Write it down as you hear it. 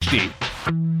360.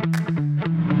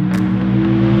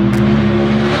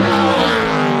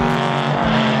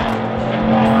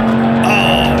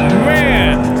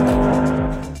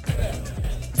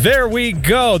 There we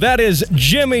go. That is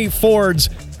Jimmy Ford's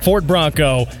Ford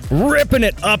Bronco, ripping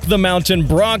it up the mountain,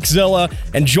 Bronxzilla.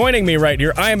 And joining me right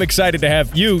here, I am excited to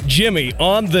have you, Jimmy,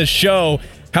 on the show.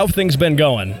 How have things been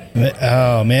going?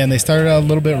 Oh, man, they started out a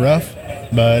little bit rough,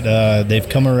 but they've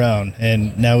come around,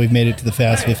 and now we've made it to the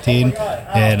Fast 15,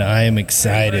 and I am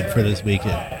excited for this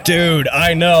weekend. Dude,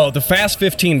 I know. The Fast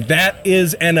 15, that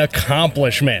is an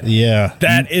accomplishment. Yeah.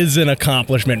 That is an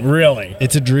accomplishment, really.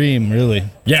 It's a dream, really.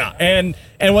 Yeah, and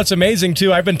what's amazing,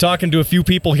 too, I've been talking to a few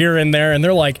people here and there, and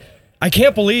they're like, I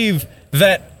can't believe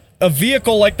that a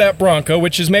vehicle like that Bronco,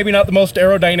 which is maybe not the most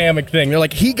aerodynamic thing, they're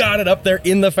like, he got it up there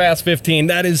in the Fast 15.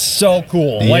 That is so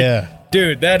cool. Yeah.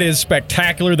 Dude, that is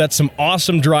spectacular. That's some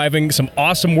awesome driving, some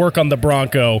awesome work on the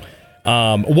Bronco.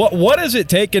 What has it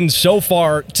taken so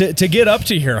far to get up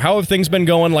to here? How have things been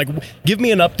going? Like, give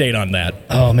me an update on that.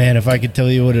 Oh, man, if I could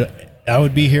tell you I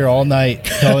would be here all night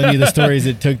telling you the stories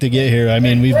it took to get here. I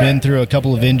mean, we've been through a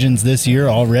couple of engines this year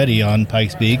already on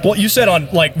Pikes Peak. Well, you said on,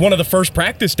 like, one of the first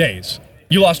practice days,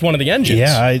 you lost one of the engines.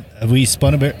 Yeah, we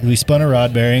spun a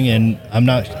rod bearing, and I'm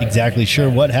not exactly sure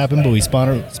what happened, but we spun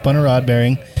a rod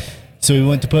bearing. So we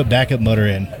went to put backup motor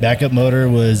in. Backup motor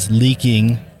was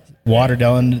leaking water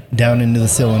down into the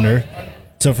cylinder.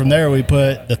 So from there, we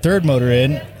put the third motor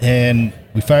in, and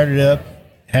we fired it up.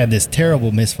 Had this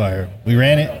terrible misfire. We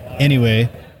ran it anyway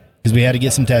because we had to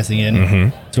get some testing in.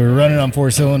 Mm-hmm. So we were running on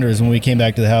 4 cylinders when we came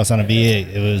back to the house on a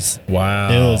V8. It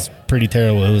was pretty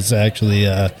terrible. It was actually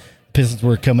pistons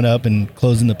were coming up and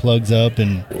closing the plugs up,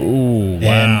 and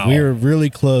and we were really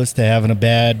close to having a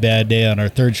bad day on our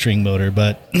third string motor,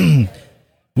 but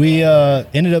we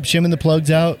ended up shimming the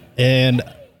plugs out, and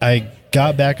I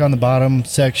got back on the bottom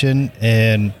section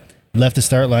and left the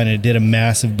start line, and it did a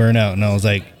massive burnout, and I was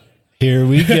like, here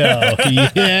we go.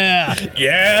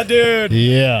 Yeah, dude.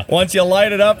 Yeah. Once you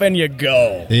light it up and you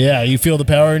go. Yeah, you feel the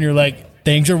power and you're like,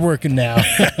 things are working now.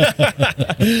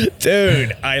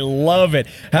 Dude, I love it.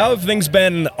 How have things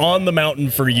been on the mountain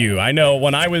for you? I know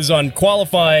when I was on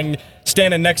qualifying,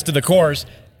 standing next to the course,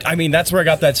 I mean, that's where I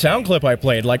got that sound clip I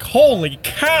played. Like, holy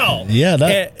cow.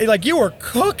 Yeah. Like, you were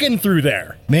cooking through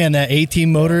there. Man, that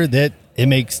 18 motor, it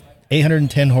makes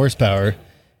 810 horsepower.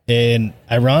 And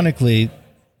ironically,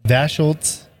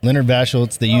 Leonard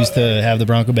Vaschultz, that used to have the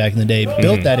Bronco back in the day,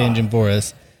 built that engine for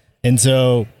us. And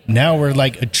so now we're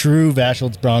like a true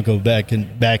Vaschultz Bronco back in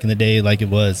the day, like it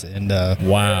was. And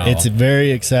wow, it's very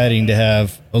exciting to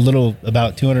have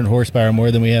about 200 horsepower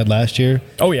more than we had last year.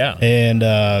 Oh yeah, and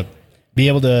be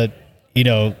able to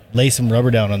lay some rubber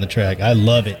down on the track. I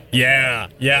love it. Yeah.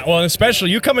 Well,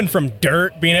 especially you coming from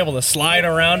dirt, being able to slide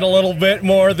around a little bit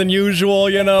more than usual.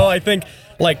 I think.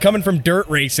 Like, coming from dirt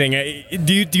racing,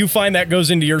 do you find that goes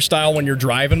into your style when you're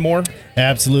driving more?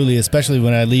 Absolutely, especially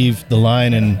when I leave the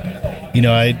line, and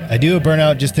I do a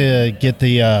burnout just to get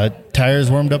the tires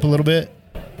warmed up a little bit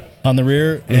on the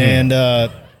rear, and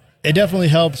it definitely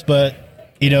helps. But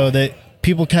that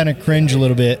people kind of cringe a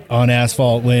little bit on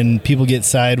asphalt when people get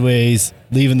sideways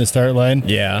leaving the start line.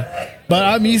 Yeah. But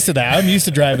I'm used to that. I'm used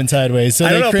to driving sideways, so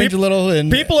they cringe a little.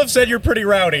 And people have said you're pretty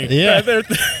rowdy. Yeah.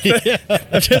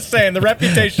 I'm just saying, the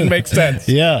reputation makes sense.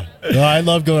 Yeah. Well, I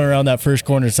love going around that first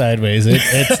corner sideways.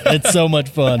 It's so much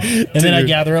fun. And then I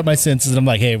gather up my senses, and I'm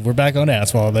like, hey, we're back on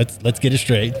asphalt. Let's get it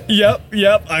straight.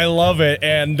 Yep. I love it.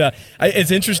 And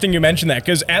it's interesting you mentioned that,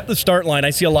 because at the start line, I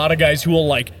see a lot of guys who will,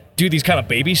 like, do these kind of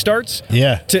baby starts.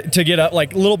 Yeah. To get up,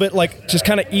 like, a little bit, like, just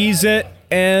kind of ease it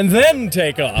and then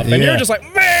take off. And you're just like,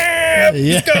 man,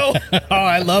 let's go. Oh,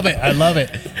 I love it. I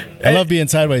love being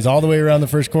sideways all the way around the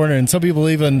first corner. And some people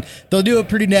they'll do a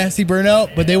pretty nasty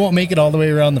burnout, but they won't make it all the way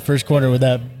around the first corner with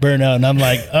that burnout. And I'm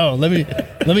like, oh, let me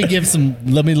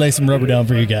lay some rubber down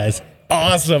for you guys.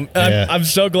 Awesome. Yeah. I'm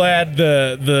so glad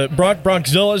the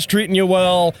Bronxzilla is treating you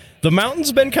well. The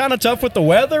mountain's been kind of tough with the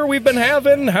weather we've been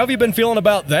having. How have you been feeling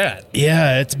about that?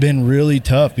 Yeah, it's been really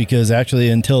tough, because actually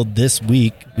until this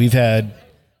week, we've had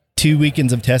 2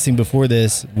 weekends of testing before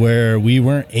this where we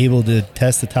weren't able to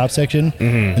test the top section.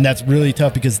 Mm-hmm. And that's really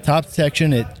tough, because the top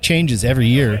section, it changes every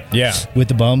year. Yeah. With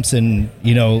the bumps and,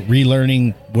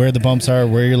 relearning where the bumps are,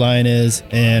 where your line is.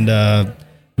 And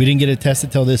we didn't get it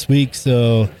tested till this week.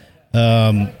 So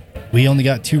we only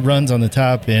got 2 runs on the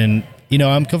top, and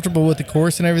I'm comfortable with the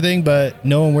course and everything, but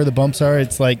knowing where the bumps are,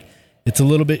 it's like it's a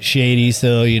little bit shady.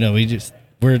 So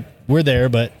we're there,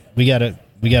 but we gotta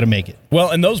make it. Well,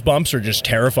 and those bumps are just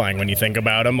terrifying when you think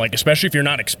about them. Like, especially if you're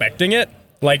not expecting it.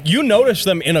 Like, you notice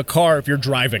them in a car if you're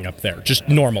driving up there, just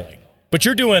normally. But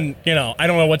you're doing, I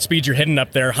don't know what speed you're hitting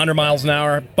up there, 100 miles an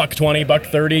hour, buck 20, buck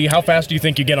 30. How fast do you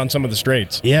think you get on some of the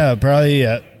straights? Yeah, probably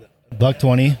buck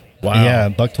 20. Wow. Yeah,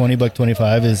 buck 20, buck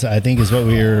 25 is what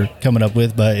we were coming up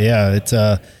with. But yeah,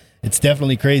 it's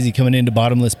definitely crazy coming into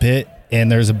Bottomless Pit, and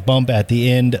there's a bump at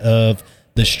the end of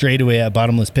the straightaway at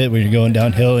Bottomless Pit when you're going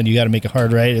downhill and you got to make a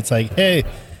hard right. It's like, hey,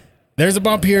 there's a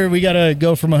bump here. We got to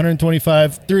go from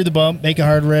 125 through the bump, make a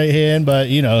hard right hand. But,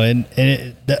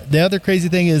 the other crazy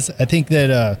thing is I think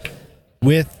that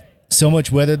with so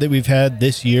much weather that we've had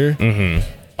this year,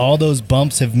 all those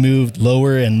bumps have moved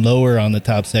lower and lower on the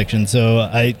top section. So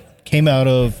I came out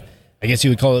of, I guess you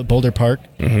would call it Boulder Park.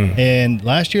 And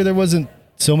last year there wasn't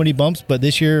so many bumps, but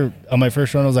this year on my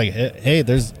first run I was like, hey,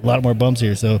 there's a lot more bumps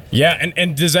here. So yeah,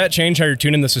 and does that change how you're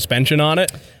tuning the suspension on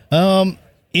it?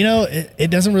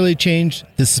 It doesn't really change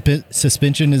the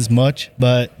suspension as much,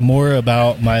 but more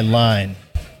about my line.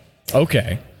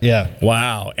 Okay. Yeah.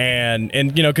 Wow.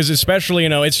 And because especially,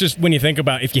 it's just when you think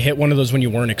about if you hit one of those when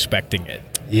you weren't expecting it.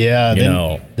 Yeah.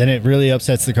 Then it really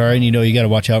upsets the car, and you got to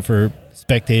watch out for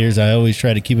spectators. I always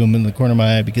try to keep them in the corner of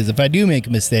my eye, because if I do make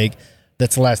a mistake,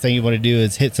 that's the last thing you want to do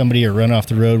is hit somebody or run off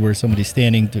the road where somebody's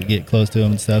standing to get close to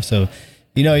them and stuff. So,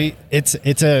 it's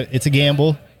a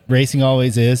gamble. Racing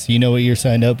always is. You know what you're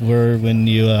signed up for when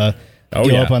you go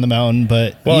up on the mountain.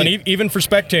 But and even for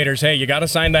spectators, hey, you got to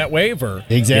sign that waiver.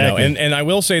 Exactly. And I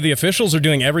will say the officials are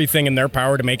doing everything in their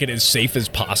power to make it as safe as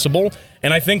possible.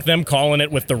 And I think them calling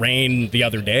it with the rain the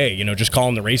other day, just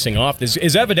calling the racing off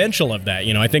is evidential of that.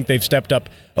 I think they've stepped up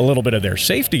a little bit of their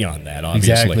safety on that,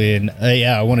 obviously. Exactly. And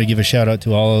I want to give a shout out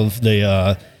to all of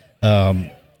the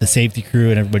safety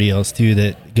crew and everybody else too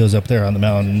that goes up there on the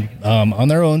mountain on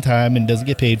their own time and doesn't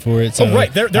get paid for it. So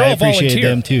right, they're all appreciate volunteer.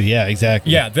 Them too. Yeah,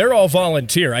 exactly. Yeah, they're all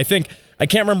volunteer. I can't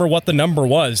remember what the number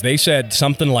was. They said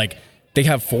something like they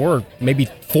have 4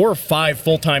 or 5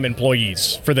 full-time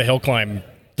employees for the hill climb,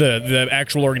 the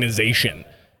actual organization,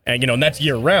 and that's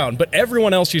year round. But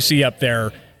everyone else you see up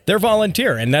there, they're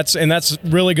volunteer, and that's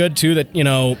really good too. That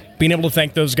being able to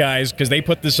thank those guys because they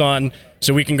put this on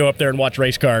so we can go up there and watch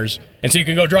race cars, and so you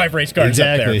can go drive race cars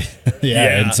exactly. up there.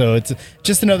 yeah, and so it's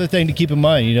just another thing to keep in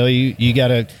mind. You got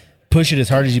to push it as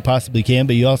hard as you possibly can,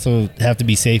 but you also have to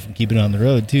be safe and keep it on the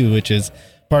road too, which is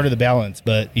part of the balance.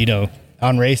 But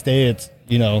on race day, it's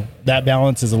that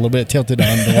balance is a little bit tilted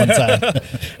on the one side.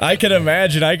 I can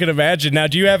imagine. Now,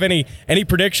 do you have any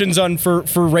predictions on for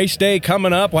race day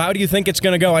coming up? Well, how do you think it's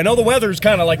going to go? I know the weather's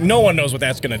kind of like no one knows what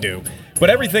that's going to do, but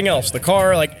everything else, the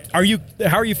car, how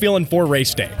are you feeling for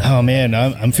race day? Oh man,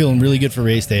 I'm feeling really good for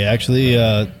race day. Actually,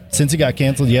 since it got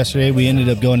canceled yesterday, we ended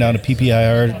up going down to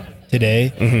PPIR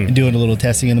today and doing a little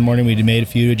testing in the morning. We made a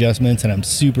few adjustments, and I'm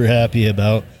super happy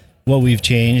about what we've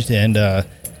changed, and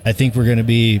I think we're going to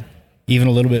be even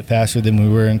a little bit faster than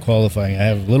we were in qualifying. I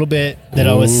have a little bit that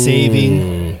I was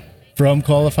saving from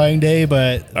qualifying day,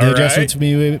 but the adjustments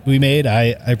we made,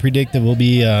 I predict that we'll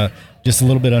be just a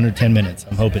little bit under 10 minutes,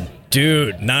 I'm hoping.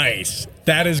 Dude, nice.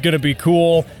 That is going to be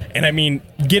cool. And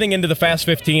getting into the Fast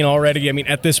 15 already,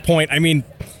 at this point,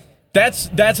 that's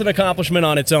an accomplishment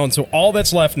on its own. So all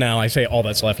that's left now, I say all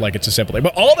that's left like it's a simple thing,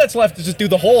 but all that's left is just do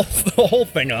the whole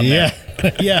thing on there.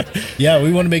 Yeah,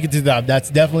 we want to make it to the top. That's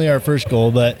definitely our first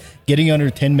goal, but getting under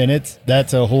 10 minutes,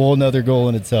 that's a whole nother goal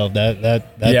in itself.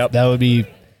 That would be,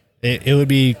 it would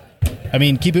be,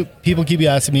 people keep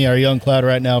asking me, are you on cloud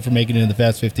right now for making it in the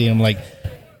Fast 15? I'm like,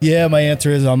 yeah, my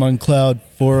answer is I'm on cloud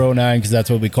 409 because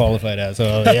that's what we qualified as.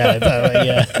 So yeah,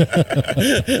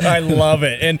 I love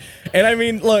it, and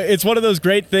look, it's one of those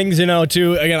great things,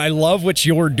 too. Again, I love what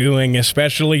you're doing,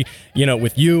 especially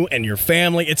with you and your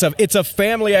family. It's a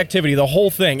family activity, the whole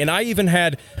thing. And I even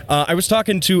had I was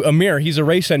talking to Amir. He's a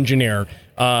race engineer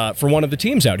for one of the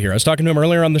teams out here. I was talking to him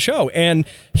earlier on the show, and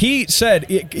he said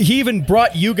he even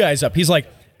brought you guys up. He's like,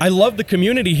 I love the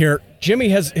community here. Jimmy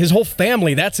has his whole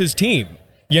family. That's his team.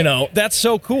 That's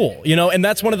so cool, and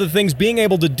that's one of the things, being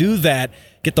able to do that,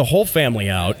 get the whole family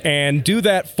out and do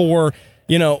that for,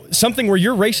 something where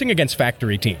you're racing against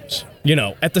factory teams,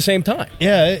 at the same time.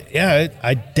 Yeah.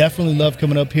 I definitely love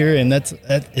coming up here, and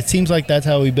it seems like that's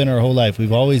how we've been our whole life.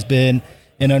 We've always been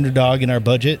an underdog in our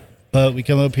budget, but we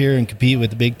come up here and compete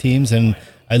with the big teams, and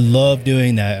I love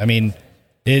doing that.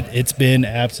 It's been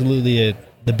absolutely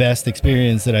the best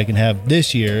experience that I can have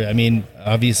this year.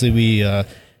 Obviously we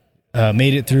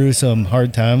made it through some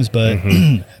hard times, but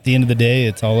at the end of the day,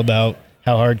 it's all about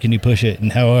how hard can you push it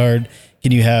and how hard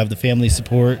can you have the family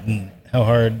support and how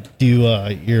hard do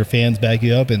your fans back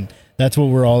you up. And that's what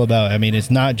we're all about.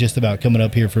 It's not just about coming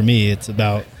up here for me. It's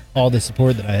about all the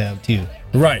support that I have too.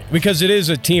 Right, because it is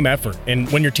a team effort. And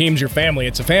when your team's your family,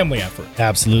 it's a family effort.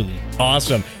 Absolutely.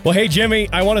 Awesome. Well, hey, Jimmy,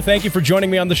 I want to thank you for joining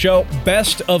me on the show.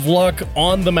 Best of luck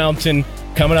on the mountain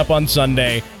coming up on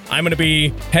Sunday. I'm going to be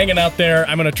hanging out there.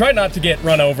 I'm going to try not to get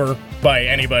run over by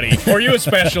anybody, or you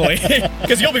especially,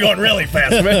 because you'll be going really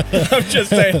fast, man. I'm just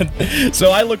saying.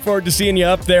 So I look forward to seeing you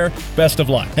up there. Best of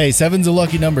luck. Hey, 7's a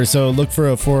lucky number, so look for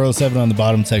a 407 on the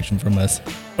bottom section from us.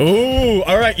 Ooh,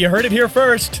 all right. You heard it here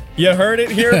first. You heard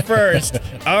it here first.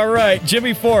 All right.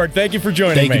 Jimmy Ford, thank you for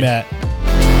joining me. Thank you, Matt.